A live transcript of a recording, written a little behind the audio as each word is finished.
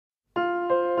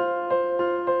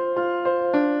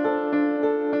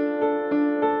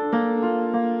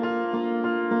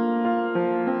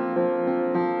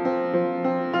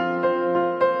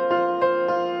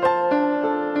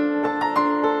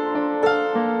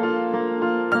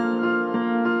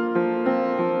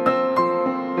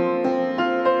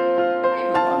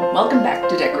Welcome back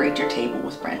to Decorate Your Table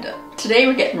with Brenda. Today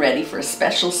we're getting ready for a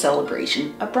special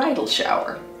celebration, a bridal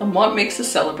shower. And what makes a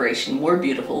celebration more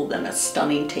beautiful than a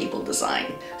stunning table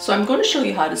design? So I'm going to show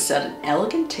you how to set an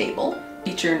elegant table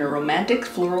featuring a romantic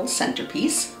floral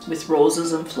centerpiece with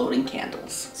roses and floating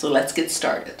candles. So let's get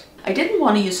started. I didn't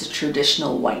want to use a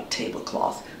traditional white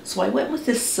tablecloth, so I went with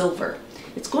this silver.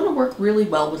 It's going to work really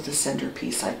well with the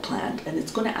centerpiece I planned, and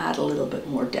it's going to add a little bit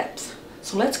more depth.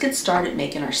 So let's get started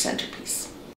making our centerpiece.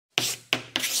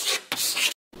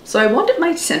 So I wanted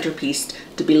my centerpiece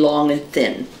to be long and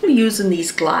thin. I'm using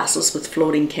these glasses with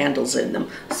floating candles in them.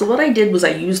 So what I did was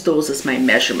I used those as my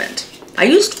measurement. I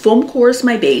used foam core as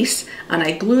my base, and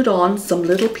I glued on some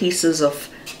little pieces of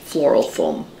floral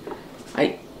foam.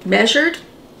 I measured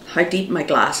how deep my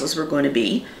glasses were going to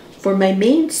be. For my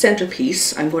main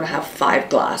centerpiece, I'm going to have 5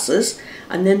 glasses,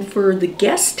 and then for the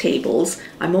guest tables,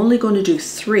 I'm only going to do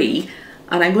 3,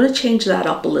 and I'm going to change that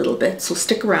up a little bit, so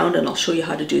stick around and I'll show you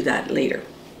how to do that later.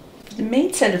 For the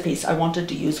main centerpiece, I wanted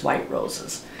to use white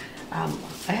roses. I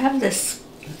have this,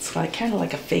 it's kind of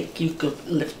like a fake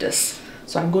eucalyptus,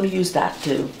 so I'm going to use that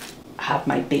to have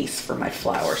my base for my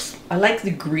flowers. I like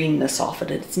the greenness off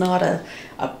it. It's not a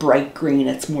bright green,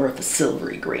 it's more of a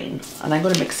silvery green. And I'm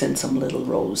going to mix in some little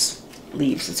rose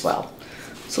leaves as well.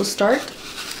 So start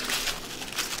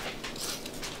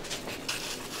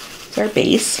with our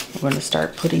base. We're going to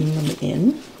start putting them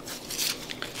in,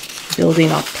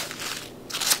 building up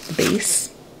the base.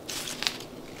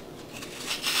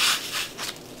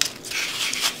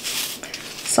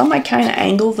 Some I kind of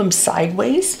angle them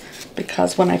sideways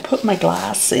because when I put my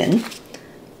glass in,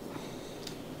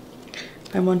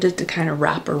 I wanted to kind of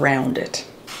wrap around it.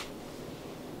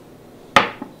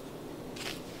 I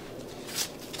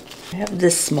have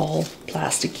this small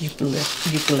plastic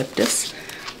eucalyptus,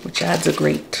 which adds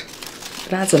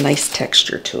a nice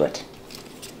texture to it.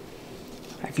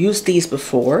 I've used these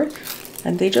before,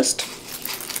 and they just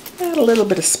add a little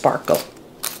bit of sparkle,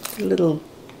 little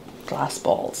glass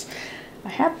balls. I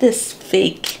have this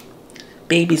fake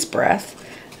baby's breath,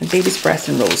 and baby's breath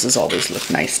and roses always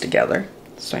look nice together.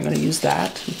 So I'm going to use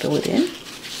that and fill it in.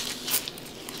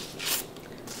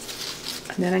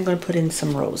 And then I'm going to put in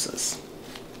some roses.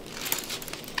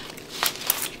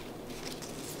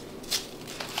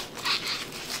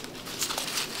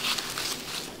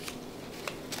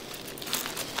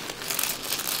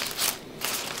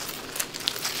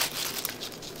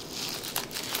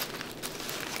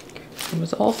 And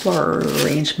with all floral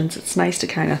arrangements, it's nice to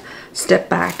kind of step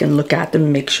back and look at them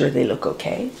and make sure they look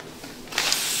okay.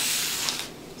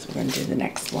 So we're going to do the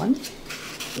next one.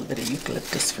 A little bit of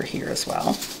eucalyptus for here as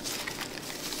well.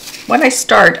 When I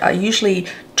start, I usually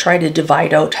try to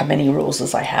divide out how many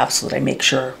roses I have so that I make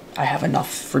sure I have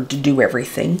enough to do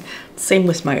everything. Same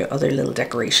with my other little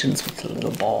decorations with the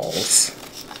little balls.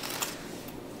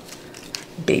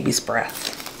 Baby's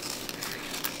breath.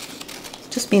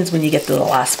 Just means when you get to the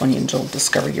last one, you don't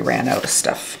discover you ran out of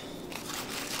stuff.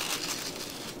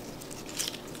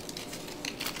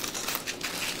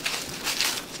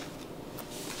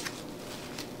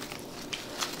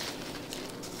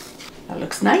 That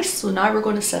looks nice, so now we're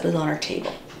going to set it on our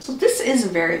table. So this is a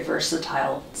very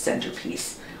versatile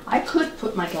centerpiece. I could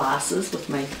put my glasses with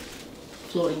my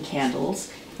floating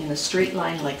candles in a straight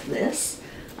line like this,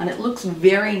 and it looks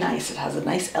very nice. It has a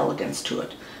nice elegance to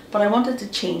it. But I wanted to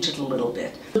change it a little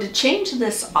bit. So to change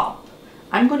this up,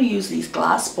 I'm going to use these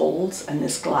glass bowls and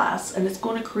this glass, and it's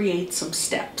going to create some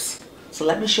steps. So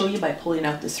let me show you by pulling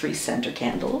out the 3 center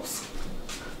candles.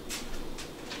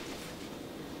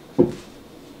 Put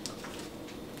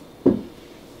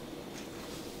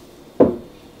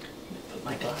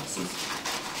my glasses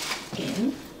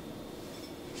in.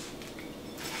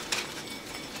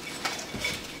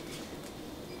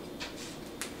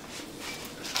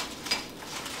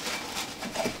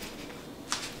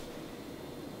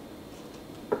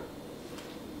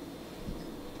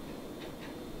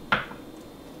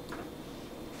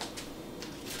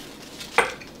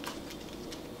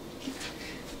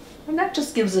 And that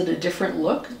just gives it a different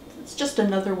look. It's just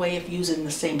another way of using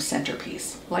the same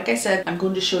centerpiece. Like I said, I'm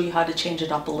going to show you how to change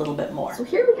it up a little bit more. So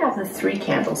here we have the 3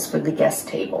 candles for the guest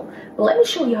table. But let me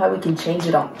show you how we can change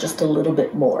it up just a little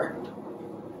bit more.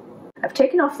 I've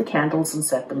taken off the candles and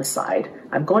set them aside.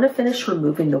 I'm going to finish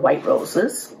removing the white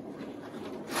roses.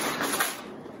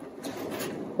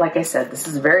 Like I said, this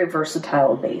is a very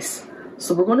versatile base.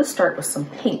 So we're going to start with some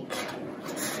pink.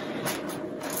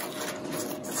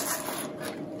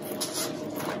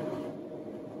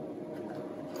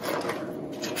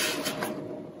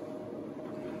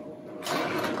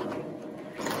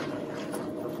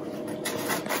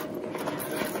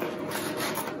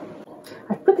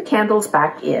 candles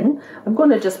back in, I'm going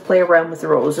to just play around with the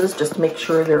roses just to make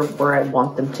sure they're where I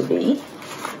want them to be.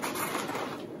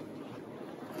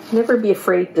 Never be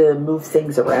afraid to move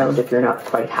things around if you're not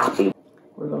quite happy.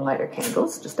 We're going to light our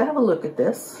candles just to have a look at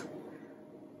this.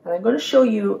 And I'm going to show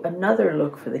you another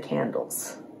look for the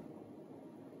candles.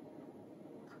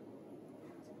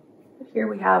 Here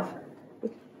we have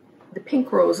the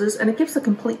pink roses, and it gives a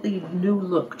completely new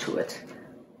look to it.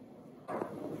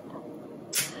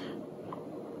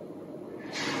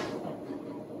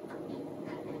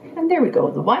 And there we go.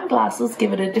 The wine glasses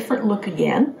give it a different look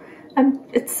again. And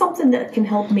it's something that can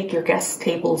help make your guest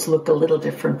tables look a little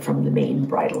different from the main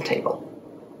bridal table.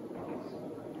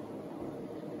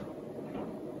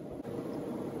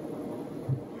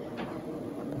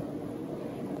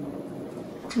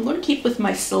 I'm going to keep with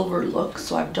my silver look,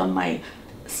 so I've done my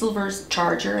silver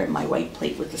charger and my white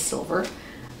plate with the silver.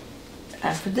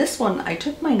 And for this one, I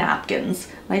took my napkins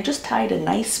and I just tied a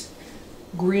nice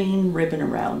green ribbon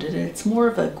around it, and it's more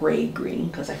of a gray green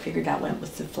because I figured that went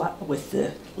with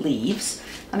the leaves,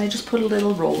 and I just put a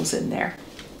little rose in there.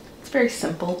 It's very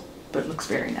simple, but it looks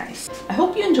very nice. I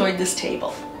hope you enjoyed this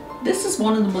table. This is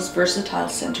one of the most versatile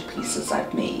centerpieces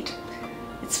I've made.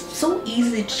 It's so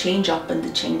easy to change up and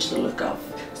to change the look of,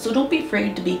 so don't be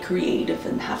afraid to be creative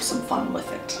and have some fun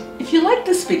with it. If you like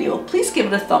this video, please give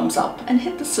it a thumbs up and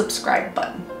hit the subscribe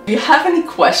button. If you have any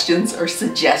questions or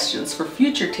suggestions for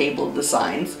future table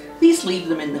designs, please leave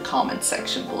them in the comments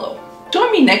section below.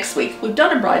 Join me next week. We've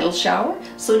done a bridal shower,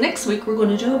 so next week we're going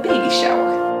to do a baby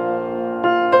shower.